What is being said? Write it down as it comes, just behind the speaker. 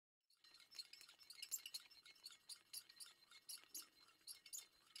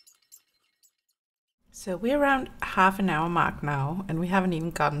So we're around half an hour mark now, and we haven't even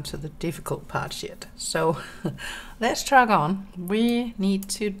gotten to the difficult parts yet. So let's truck on. We need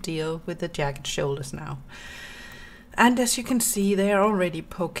to deal with the jagged shoulders now. And as you can see, they're already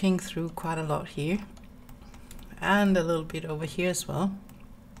poking through quite a lot here. And a little bit over here as well.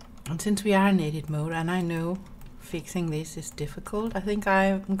 And since we are in edit mode, and I know fixing this is difficult, I think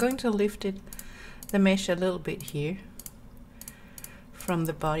I'm going to lift the mesh a little bit here from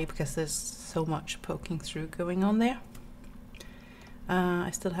the body, because there's so much poking through going on there. I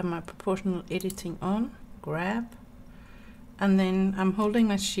still have my proportional editing on, grab, and then I'm holding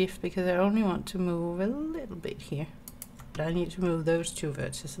my shift because I only want to move a little bit here, but I need to move those two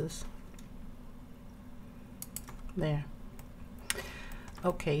vertices there.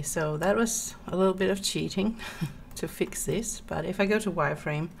 Okay, so that was a little bit of cheating to fix this, but if I go to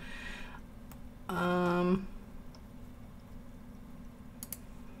wireframe,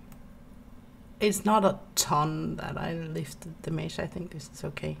 it's not a ton that I lifted the mesh. I think this is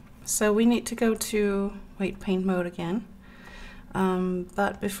okay. So we need to go to weight paint mode again.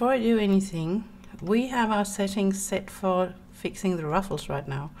 But before I do anything, we have our settings set for fixing the ruffles right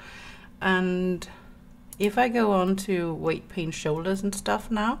now. And if I go on to weight paint shoulders and stuff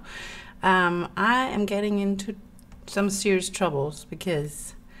now, I am getting into some serious troubles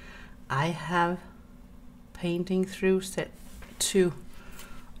because I have painting through set to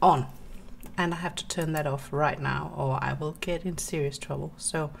on. And I have to turn that off right now, or I will get in serious trouble.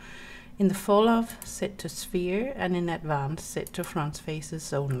 So in the fall off, set to sphere, and in advanced, set to front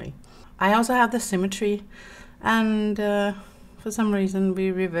faces only. I also have the symmetry, and for some reason we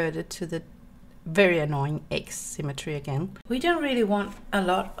reverted to the very annoying X symmetry again. We don't really want a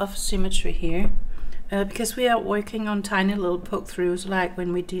lot of symmetry here because we are working on tiny little poke throughs like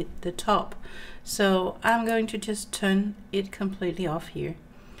when we did the top. So I'm going to just turn it completely off here.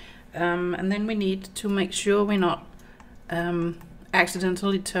 And then we need to make sure we're not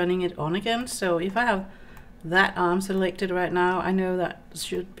accidentally turning it on again. So if I have that arm selected right now, I know that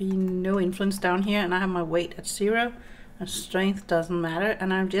should be no influence down here, and I have my weight at 0 and strength doesn't matter,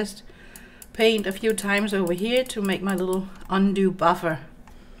 and I've just paint a few times over here to make my little undo buffer.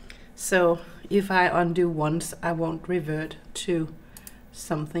 So if I undo once, I won't revert to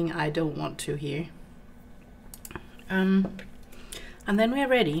something I don't want to here. And then we're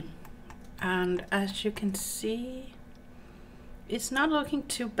ready. And as you can see, it's not looking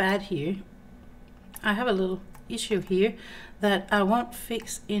too bad here. I have a little issue here that I won't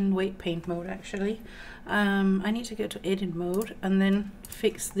fix in weight paint mode actually. I need to go to edit mode and then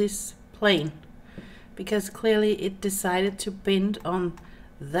fix this plane, because clearly it decided to bend on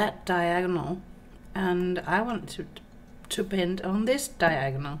that diagonal, and I want to bend on this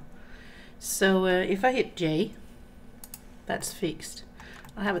diagonal. So if I hit J, that's fixed.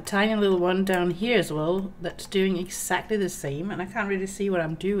 I have a tiny little one down here as well that's doing exactly the same, and I can't really see what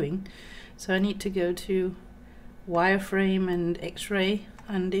I'm doing. So I need to go to wireframe and X-ray,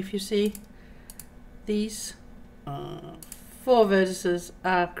 and if you see, these 4 vertices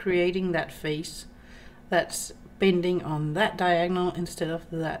are creating that face that's bending on that diagonal instead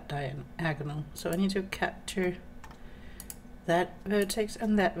of that diagonal. So I need to capture that vertex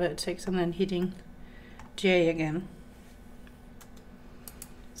and then hitting J again.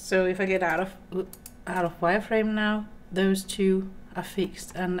 So if I get out of wireframe now, those two are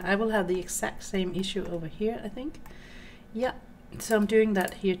fixed, and I will have the exact same issue over here, I think. Yeah, so I'm doing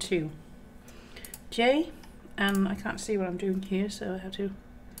that here too. J, and I can't see what I'm doing here, so I have to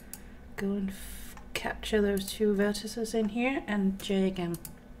go and capture those 2 vertices in here, and J again.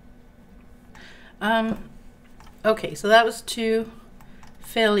 Okay, so that was 2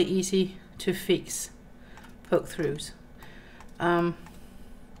 fairly easy to fix poke throughs.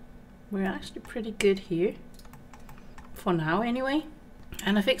 We're actually pretty good here, for now anyway.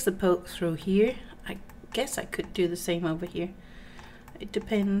 And I fixed the poke through here. I guess I could do the same over here. It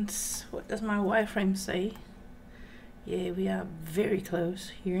depends. What does my wireframe say? Yeah, we are very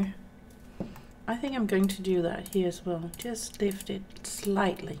close here. I think I'm going to do that here as well. Just lift it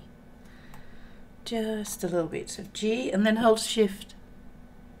slightly. Just a little bit. So G, and then hold shift.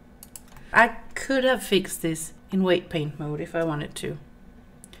 I could have fixed this in weight paint mode if I wanted to.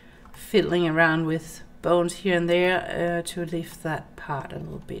 Fiddling around with bones here and there to lift that part a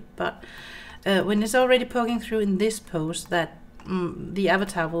little bit, but when it's already poking through in this pose that the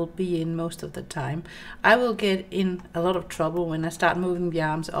avatar will be in most of the time, I will get in a lot of trouble when I start moving the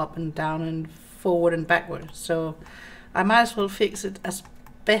arms up and down and forward and backward. So I might as well fix it as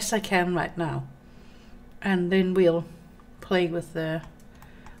best I can right now, and then we'll play with the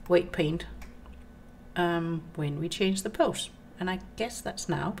weight paint when we change the pose. And I guess that's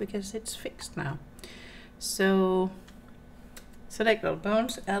now, because it's fixed now. So select all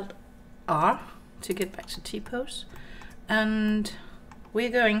bones, Alt R to get back to T-pose, and we're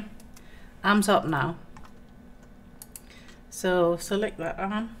going arms up now. So select that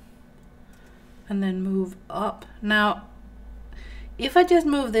arm and then move up. Now if I just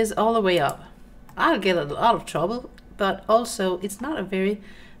move this all the way up, I'll get a lot of trouble, but also it's not a very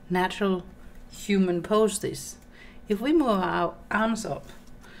natural human pose this. If we move our arms up,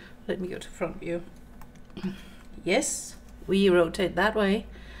 let me go to front view. Yes, we rotate that way,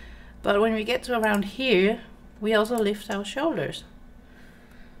 but when we get to around here, we also lift our shoulders.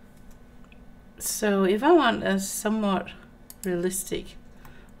 So if I want a somewhat realistic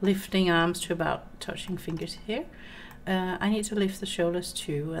lifting arms to about touching fingers here, I need to lift the shoulders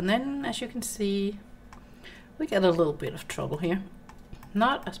too. And then, as you can see, we get a little bit of trouble here.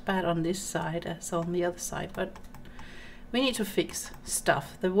 Not as bad on this side as on the other side, but we need to fix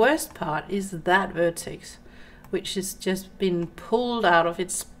stuff. The worst part is that vertex, which has just been pulled out of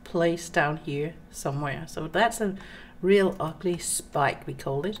its place down here somewhere. So that's a real ugly spike, we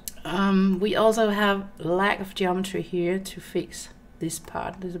call it. We also have lack of geometry here to fix this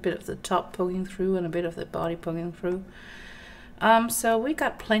part. There's a bit of the top poking through and a bit of the body poking through. So we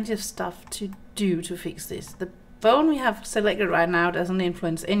got plenty of stuff to do to fix this. The bone we have selected right now doesn't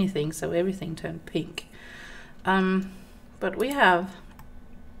influence anything, so everything turned pink. But we have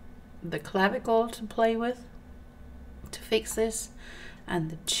the clavicle to play with to fix this,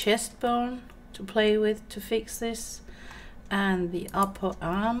 and the chest bone to play with to fix this, and the upper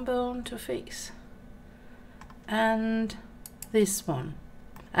arm bone to fix, and this one.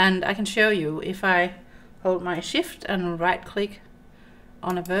 And I can show you, if I hold my shift and right click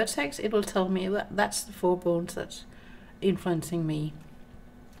on a vertex, it will tell me that that's the 4 bones that's influencing me.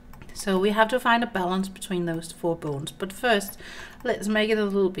 So we have to find a balance between those 4 bones. But first, let's make it a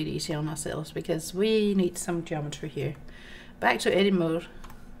little bit easier on ourselves, because we need some geometry here. Back to edit mode,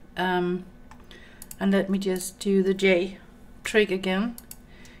 and let me just do the J trick again,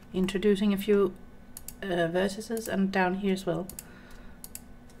 introducing a few vertices, and down here as well.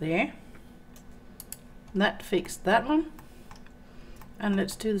 There. That fixed that one. And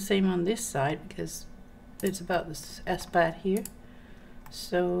let's do the same on this side, because it's about as bad here.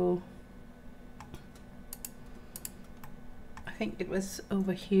 So I think it was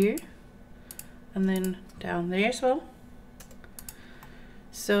over here and then down there as well.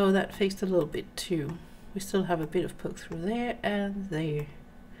 So that fixed a little bit too. We still have a bit of poke through there and there,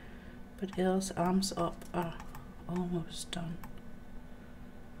 but else arms up are almost done.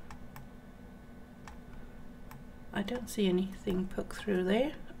 I don't see anything poke through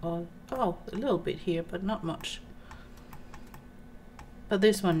there, or oh, a little bit here, but not much. But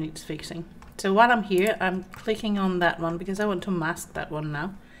this one needs fixing. So while I'm here, I'm clicking on that one because I want to mask that one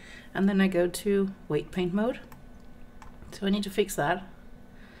now. And then I go to weight paint mode. So I need to fix that.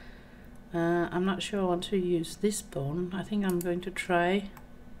 I'm not sure I want to use this bone. I think I'm going to try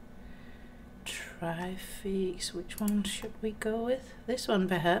fix. Which one should we go with? This one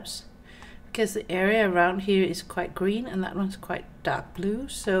perhaps, because the area around here is quite green and that one's quite dark blue.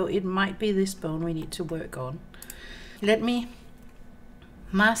 So it might be this bone we need to work on. Let me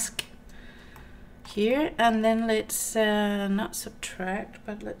mask here, and then let's not subtract,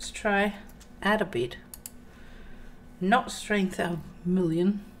 but let's try add a bit. Not strength a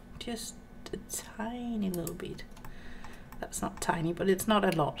million, just a tiny little bit. That's not tiny, but it's not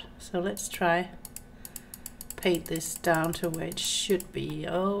a lot. So let's try paint this down to where it should be.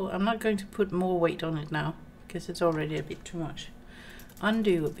 Oh, I'm not going to put more weight on it now because it's already a bit too much.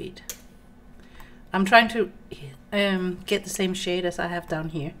 Undo a bit. I'm trying to get the same shade as I have down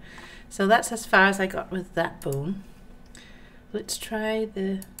here. So that's as far as I got with that bone. Let's try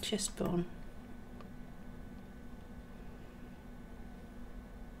the chest bone.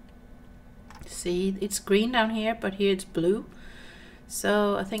 See, it's green down here, but here it's blue.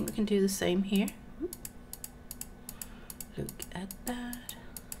 So I think we can do the same here. Look at that.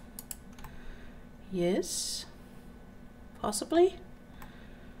 Yes, possibly.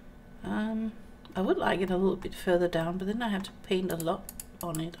 I would like it a little bit further down, but then I have to paint a lot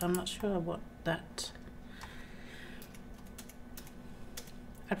on it. I'm not sure I want that.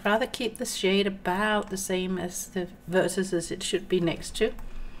 I'd rather keep the shade about the same as the vertices it should be next to.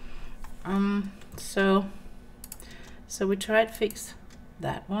 So we tried to fix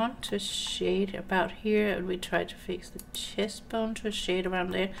that one to a shade about here, and we tried to fix the chest bone to a shade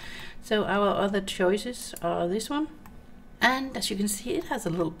around there. So our other choices are this one. And as you can see, it has a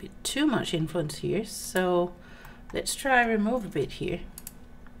little bit too much influence here. So let's try remove a bit here.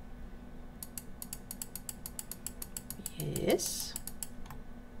 Yes.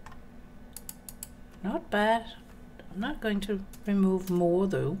 not bad. I'm not going to remove more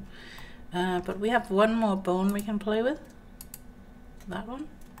though, but we have one more bone we can play with, that one,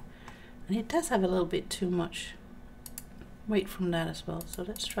 and it does have a little bit too much weight from that as well, so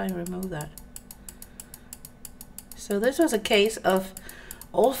let's try and remove that. So this was a case of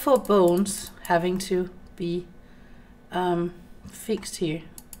all 4 bones having to be fixed here.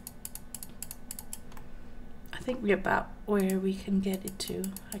 I think we're about where we can get it to.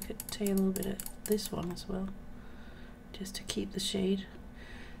 I could take a little bit of this one as well, just to keep the shade.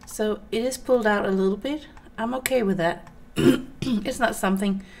 So it is pulled out a little bit. I'm okay with that. It's not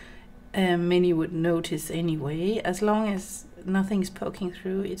something many would notice anyway. As long as nothing's poking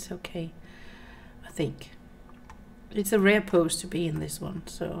through, it's okay, I think. It's a rare pose to be in this one,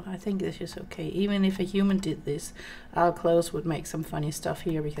 so I think this is okay. Even if a human did this, our clothes would make some funny stuff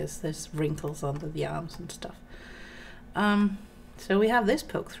here because there's wrinkles under the arms and stuff. So we have this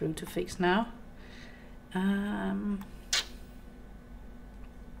poke through to fix now.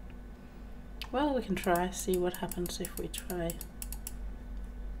 Well, we can try, see what happens if we try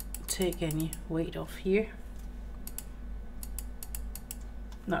take any weight off here.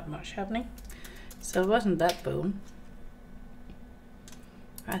 Not much happening. So it wasn't that bone.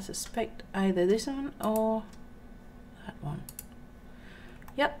 I suspect either this one or that one.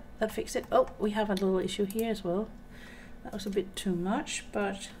 Yep, that fixed it. Oh, we have a little issue here as well. That was a bit too much,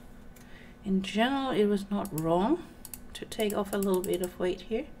 but in general it was not wrong to take off a little bit of weight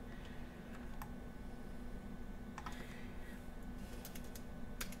here.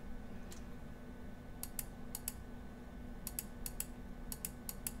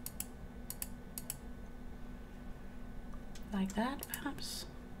 Like that, perhaps.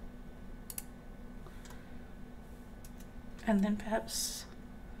 And then perhaps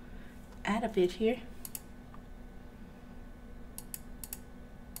add a bit here.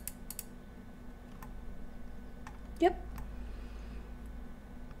 Yep.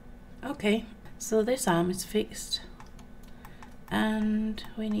 Okay, so this arm is fixed. And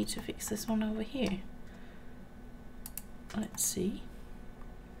we need to fix this one over here. Let's see.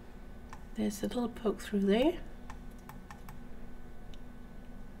 There's a little poke through there.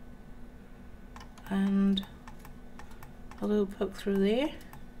 And a little poke through there,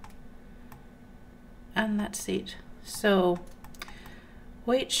 and that's it. So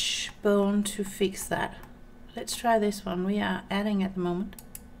which bone to fix that? Let's try this one. We are adding at the moment.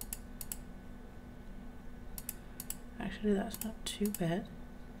 Actually, that's not too bad.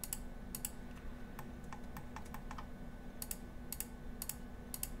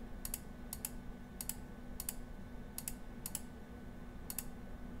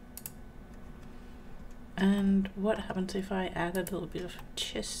 And what happens if I add a little bit of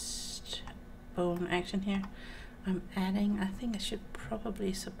chest bone action here? I'm adding, I think I should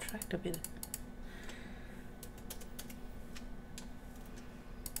probably subtract a bit.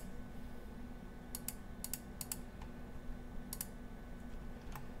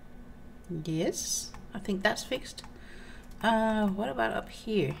 Yes, I think that's fixed. What about up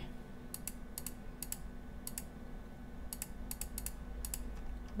here?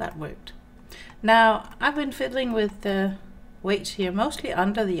 That worked. Now, I've been fiddling with the weights here, mostly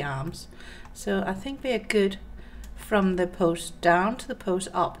under the arms. So I think we are good from the post down to the post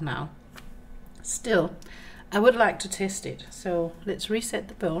up now. Still, I would like to test it. So let's reset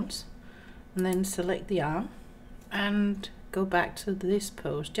the bones and then select the arm and go back to this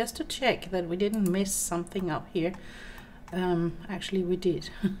pose just to check that we didn't miss something up here. Actually, we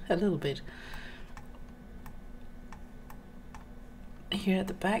did a little bit. Here at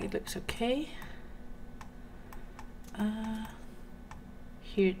the back, it looks okay.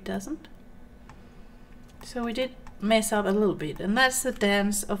 Here it doesn't. So we did mess up a little bit, and that's the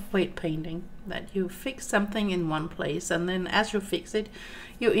dance of weight painting, that you fix something in one place and then as you fix it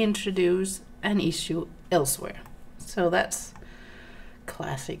you introduce an issue elsewhere. So that's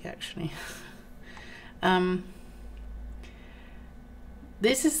classic actually.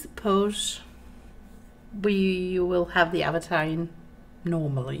 This is the pose we will have the avatar in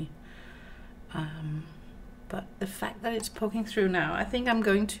normally. But the fact that it's poking through now, I think I'm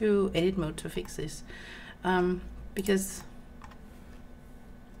going to edit mode to fix this, because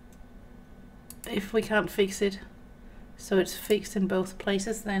if we can't fix it so it's fixed in both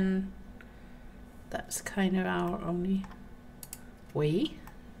places, then that's kind of our only way,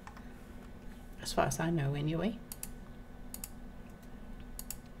 as far as I know anyway,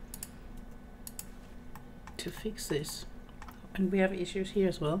 to fix this. And we have issues here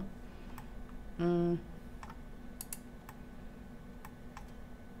as well.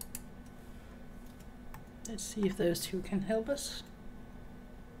 Let's see if those two can help us.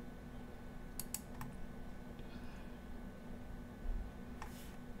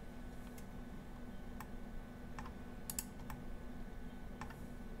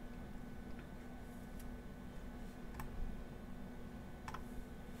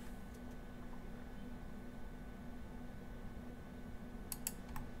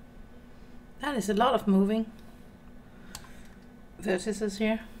 That is a lot of moving vertices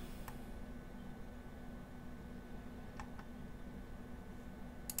here.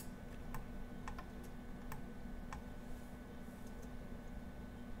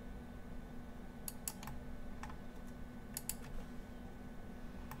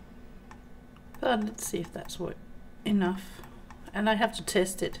 But let's see if that's enough. And I have to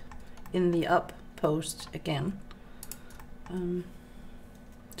test it in the up post again to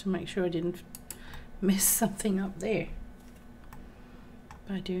make sure I didn't mess something up there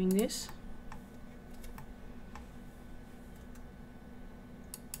by doing this.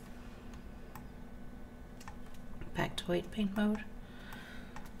 Back to weight paint mode.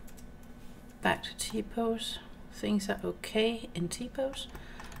 Back to T-pose. Things are okay in T-pose.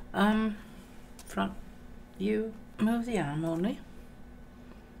 Front view, move the arm only.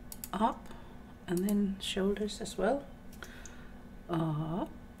 Up, and then shoulders as well. Up,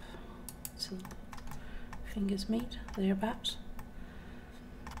 so fingers meet, thereabouts.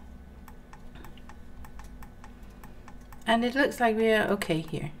 And it looks like we are okay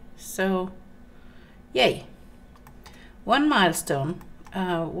here. So, yay. One milestone.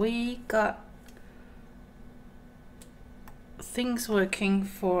 We got things working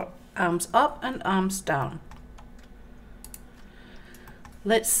for arms up and arms down.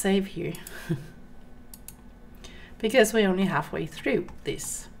 Let's save here. Because we're only halfway through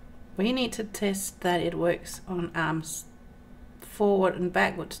this. We need to test that it works on arms forward and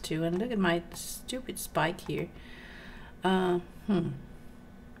backwards too. And look at my stupid spike here. I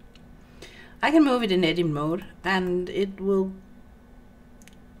can move it in edit mode and it will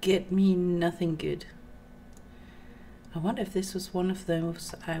get me nothing good. I wonder if this was one of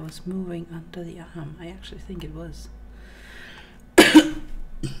those I was moving under the arm. I actually think it was.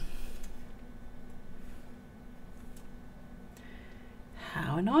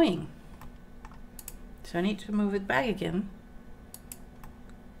 How annoying. So I need to move it back again.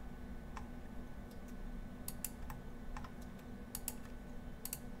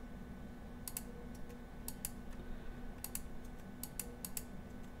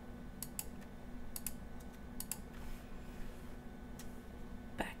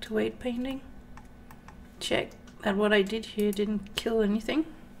 Weight painting. Check that what I did here didn't kill anything.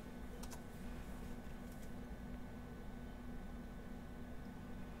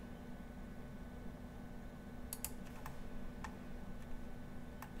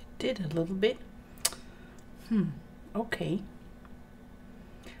 It did a little bit. Okay.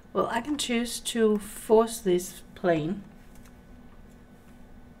 Well, I can choose to force this plane.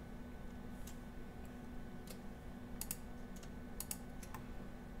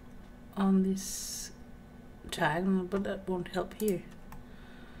 On this diagonal, but that won't help here.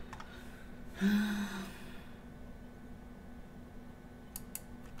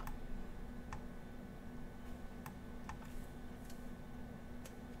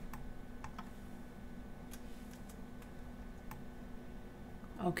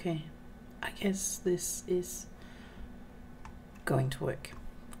 Okay, I guess this is going to work.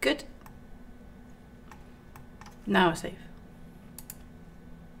 Good. Now save.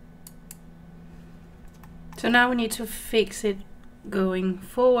 So now we need to fix it going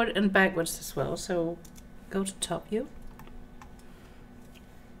forward and backwards as well. So go to top view,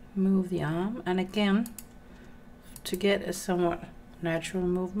 move the arm, and again, to get a somewhat natural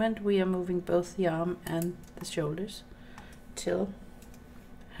movement, we are moving both the arm and the shoulders till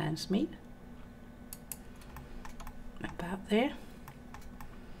hands meet. About there.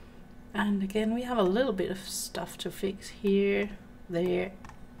 And again, we have a little bit of stuff to fix here, there,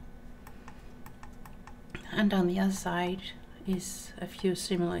 and on the other side is a few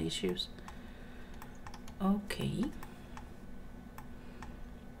similar issues. Okay.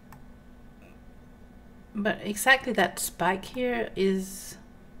 But exactly that spike here is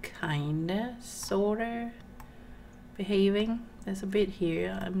kinda, sorta behaving. There's a bit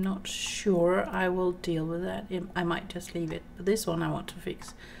here, I'm not sure. I will deal with that. I might just leave it, but this one I want to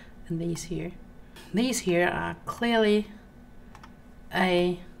fix. And these here are clearly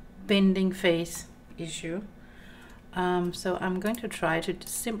a bending face issue. So I'm going to try to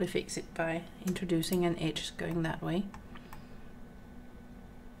simply fix it by introducing an edge going that way.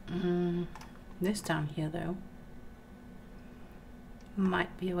 This down here though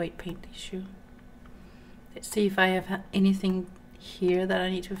might be a weight paint issue. Let's see if I have anything here that I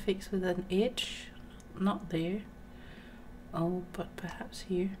need to fix with an edge. Not there. Oh, but perhaps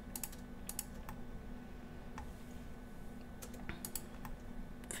here.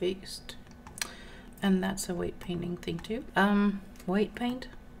 Fixed. And that's a weight painting thing too. Weight paint.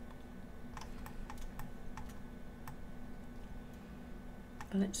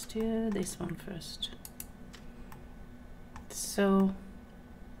 But let's do this one first. So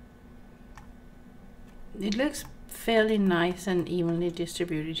it looks fairly nice and evenly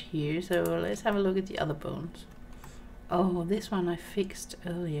distributed here. So let's have a look at the other bones. Oh, this one I fixed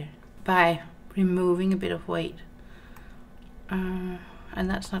earlier by removing a bit of weight. And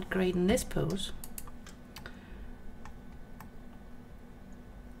that's not great in this pose.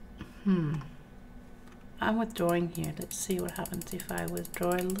 I'm withdrawing here. Let's see what happens if I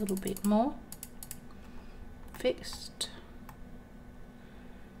withdraw a little bit more. Fixed.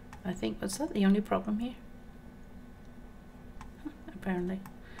 I think, was that the only problem here? Apparently.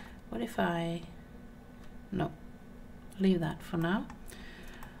 What if I... No. Leave that for now.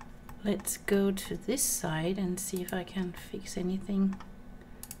 Let's go to this side and see if I can fix anything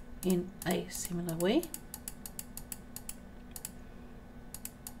in a similar way.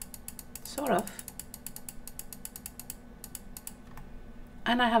 Sort of.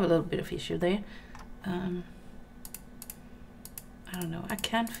 And I have a little bit of issue there. I don't know, I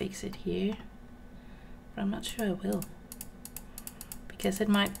can fix it here, but I'm not sure I will, because it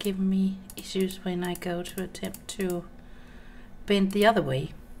might give me issues when I go to attempt to bend the other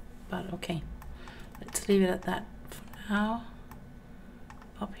way. But okay, let's leave it at that for now.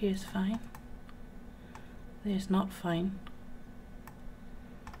 Up here is fine. There's not fine.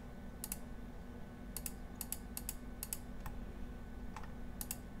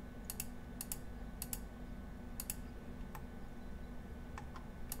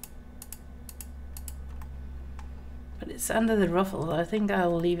 But it's under the ruffle. I think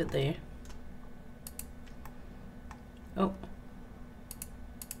I'll leave it there. Oh.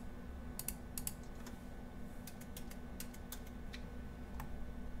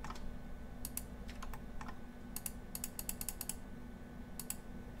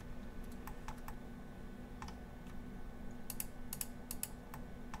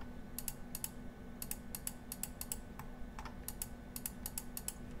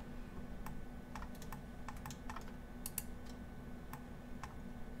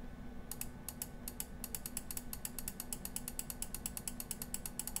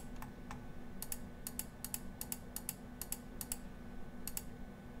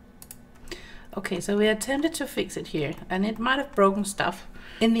 Okay, so we attempted to fix it here, and it might have broken stuff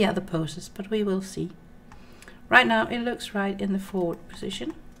in the other poses, but we will see. Right now it looks right in the forward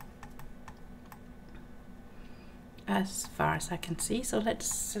position, as far as I can see. So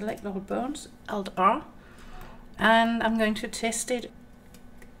let's select all bones, Alt R, and I'm going to test it.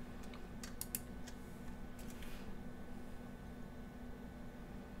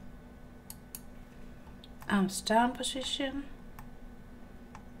 Arms down position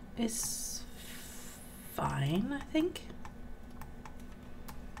is fine, I think.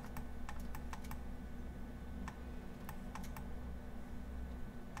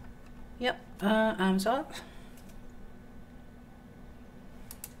 Yep, arms up.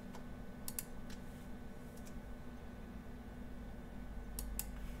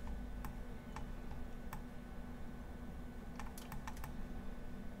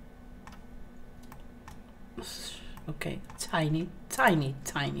 Okay, tiny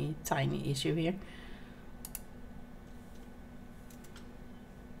issue here.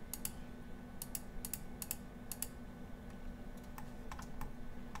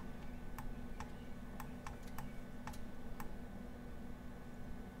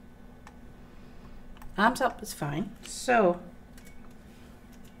 Arms up is fine. So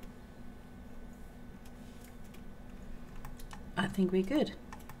I think we're good.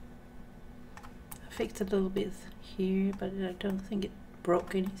 I fixed a little bit here, but I don't think it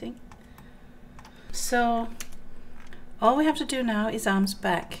broke anything. So all we have to do now is arms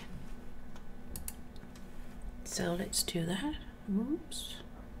back. So let's do that. Oops.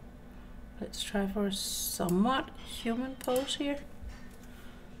 Let's try for a somewhat human pose here.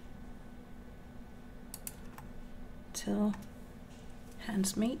 Till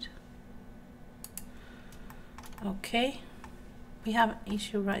hands meet. Okay, we have an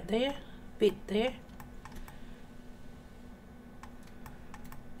issue right there, bit there.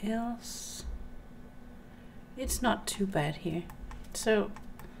 Else, it's not too bad here. So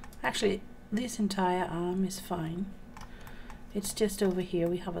actually this entire arm is fine. It's just over here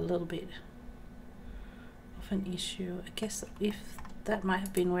we have a little bit of an issue. I guess if that might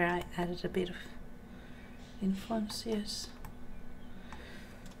have been where I added a bit of influence, yes.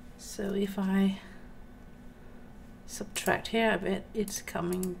 So if I subtract here, I bet it's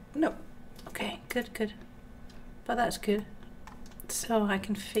coming. No. Okay, good. But that's good. So I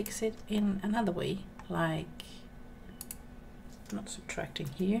can fix it in another way, like not subtracting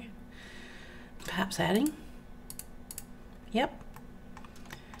here, perhaps adding. Yep.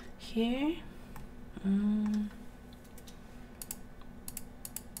 here.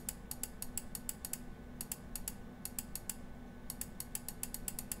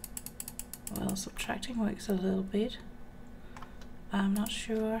 Well, subtracting works a little bit. I'm not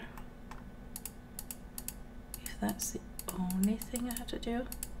sure if that's the only thing I have to do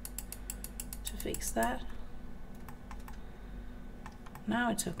to fix that.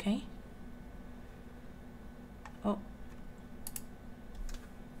 Now it's okay. Oh.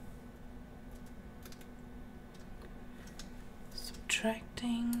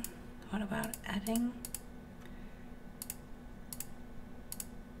 Subtracting. What about adding?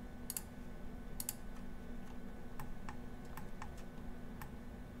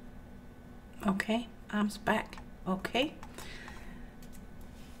 Okay, arms back. Okay.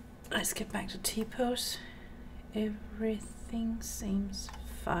 Let's get back to T-pose. Everything seems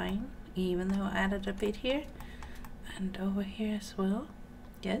fine, even though I added a bit here and over here as well.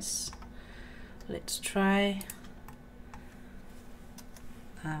 Yes. Let's try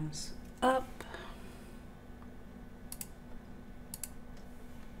arms up.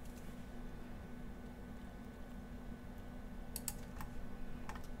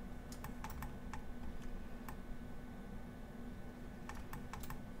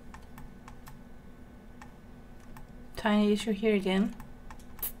 Tiny issue here again.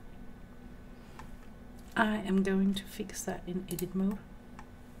 I am going to fix that in edit mode.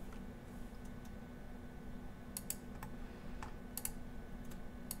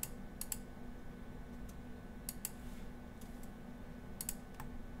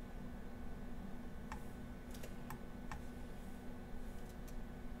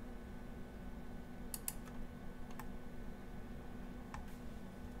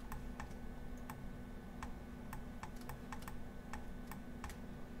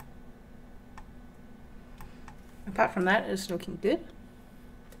 Apart from that, it's looking good.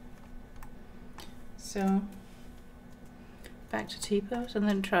 So back to T-pose and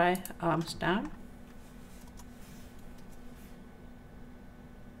then try arms down.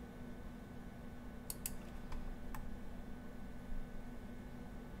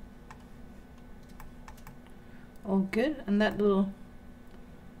 All good. And that little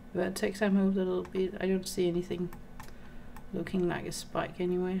vertex I moved a little bit. I don't see anything looking like a spike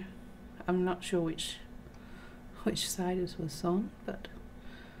anywhere. I'm not sure which side it was on, but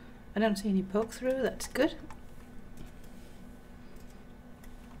I don't see any poke through. That's good.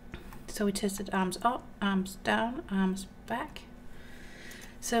 So we tested arms up, arms down, arms back.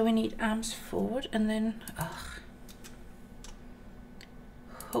 So we need arms forward, and then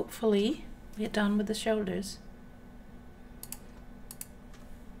hopefully we're done with the shoulders.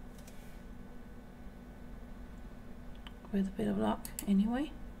 With a bit of luck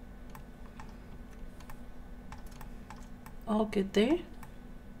anyway. All good there.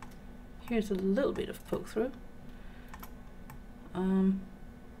 Here's a little bit of poke through.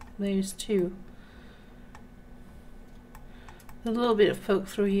 There's two. A little bit of poke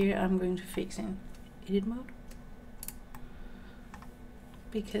through here I'm going to fix in edit mode,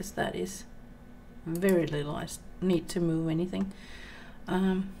 because that is very little. I need to move anything.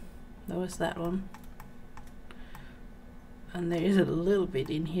 There was that one. And there is a little bit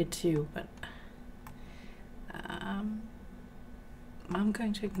in here too, but I'm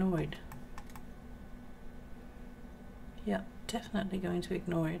going to ignore it. Yeah, definitely going to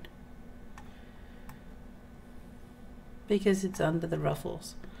ignore it. Because it's under the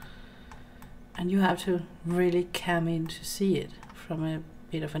ruffles. And you have to really cam in to see it from a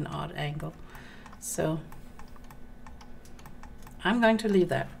bit of an odd angle. So I'm going to leave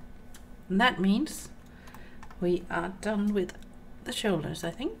that. And that means we are done with the shoulders,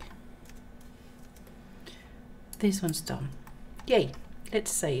 I think. This one's done. Yay!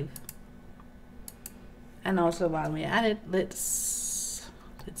 Let's save. And also while we're at it, let's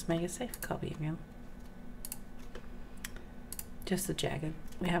make a safe copy again. Just the jacket.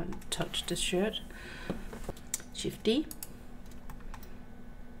 We haven't touched the shirt. Shift D.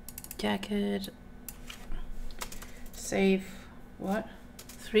 Jacket. Save what?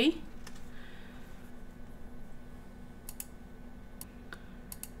 3.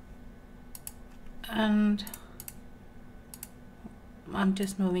 And I'm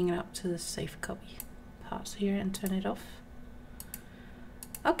just moving it up to the safe copy parts here and turn it off.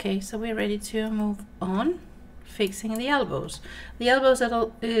 Okay, so we're ready to move on, fixing the elbows. The elbows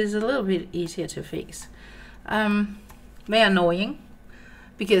is a little bit easier to fix. They're annoying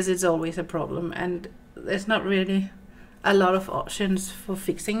because it's always a problem, and there's not really a lot of options for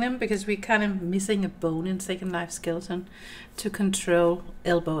fixing them because we're kind of missing a bone in Second Life Skeleton to control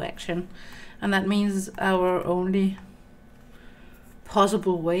elbow action. And that means our only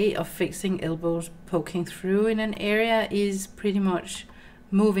possible way of fixing elbows poking through in an area is pretty much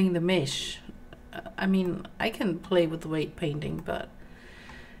moving the mesh. I mean, I can play with weight painting, but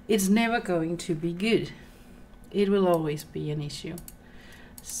it's never going to be good. It will always be an issue.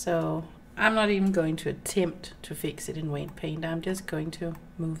 So I'm not even going to attempt to fix it in weight paint. I'm just going to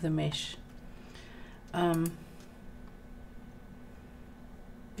move the mesh.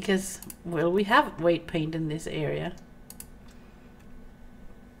 Because, well, we have weight paint in this area.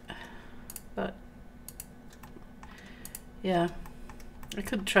 But, yeah, I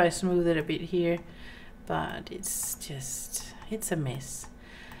could try smooth it a bit here, but it's a mess.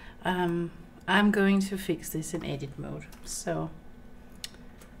 I'm going to fix this in edit mode. So,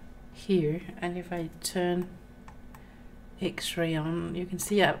 here, and if I turn X-ray on, you can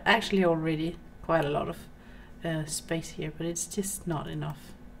see I've actually already quite a lot of space here, but it's just not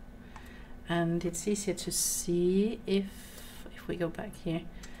enough. And it's easier to see if we go back here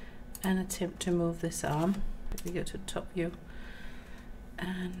and attempt to move this arm. If we go to top view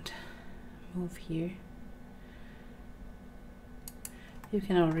and move here, you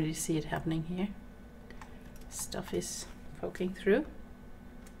can already see it happening here. Stuff is poking through.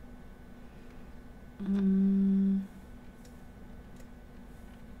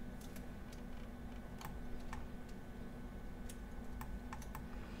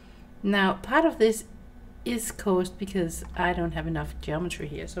 Now, part of this is caused because I don't have enough geometry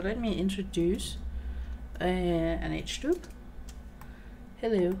here. So let me introduce an edge loop.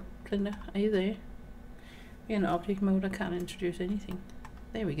 Hello, Blender, are you there? We're in object mode, I can't introduce anything.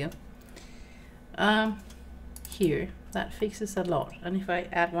 There we go. Here, that fixes a lot. And if I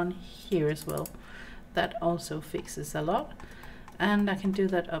add one here as well, that also fixes a lot. And I can do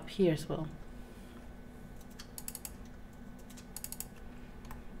that up here as well.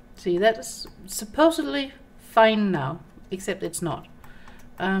 See, that's supposedly fine now, except it's not.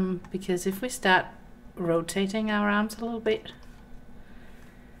 Because if we start rotating our arms a little bit,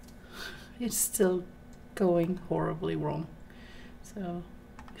 it's still going horribly wrong. So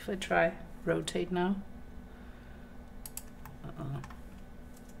if I try rotate now,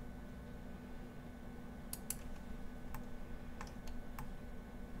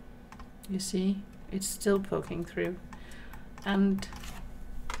 you see, it's still poking through. And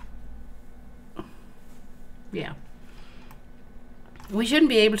yeah, we shouldn't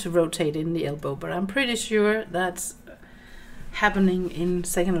be able to rotate in the elbow, but I'm pretty sure that's happening in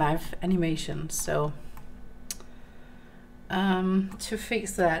Second Life animation. So to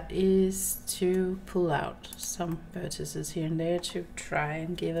fix that is to pull out some vertices here and there to try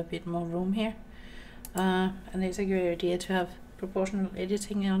and give a bit more room here. And it's a great idea to have proportional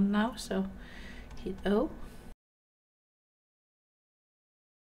editing on now, so hit O.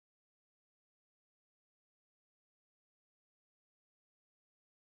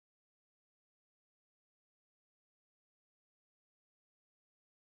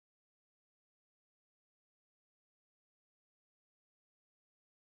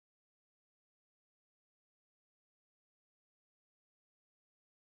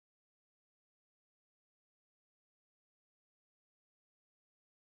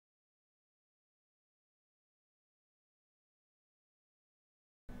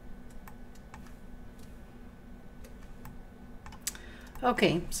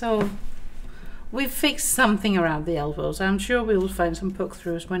 Okay, so we've fixed something around the elbows. I'm sure we will find some poke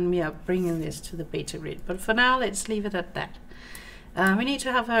throughs when we are bringing this to the beta grid, but for now let's leave it at that. We need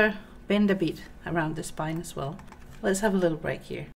to have her bend a bit around the spine as well. Let's have a little break here.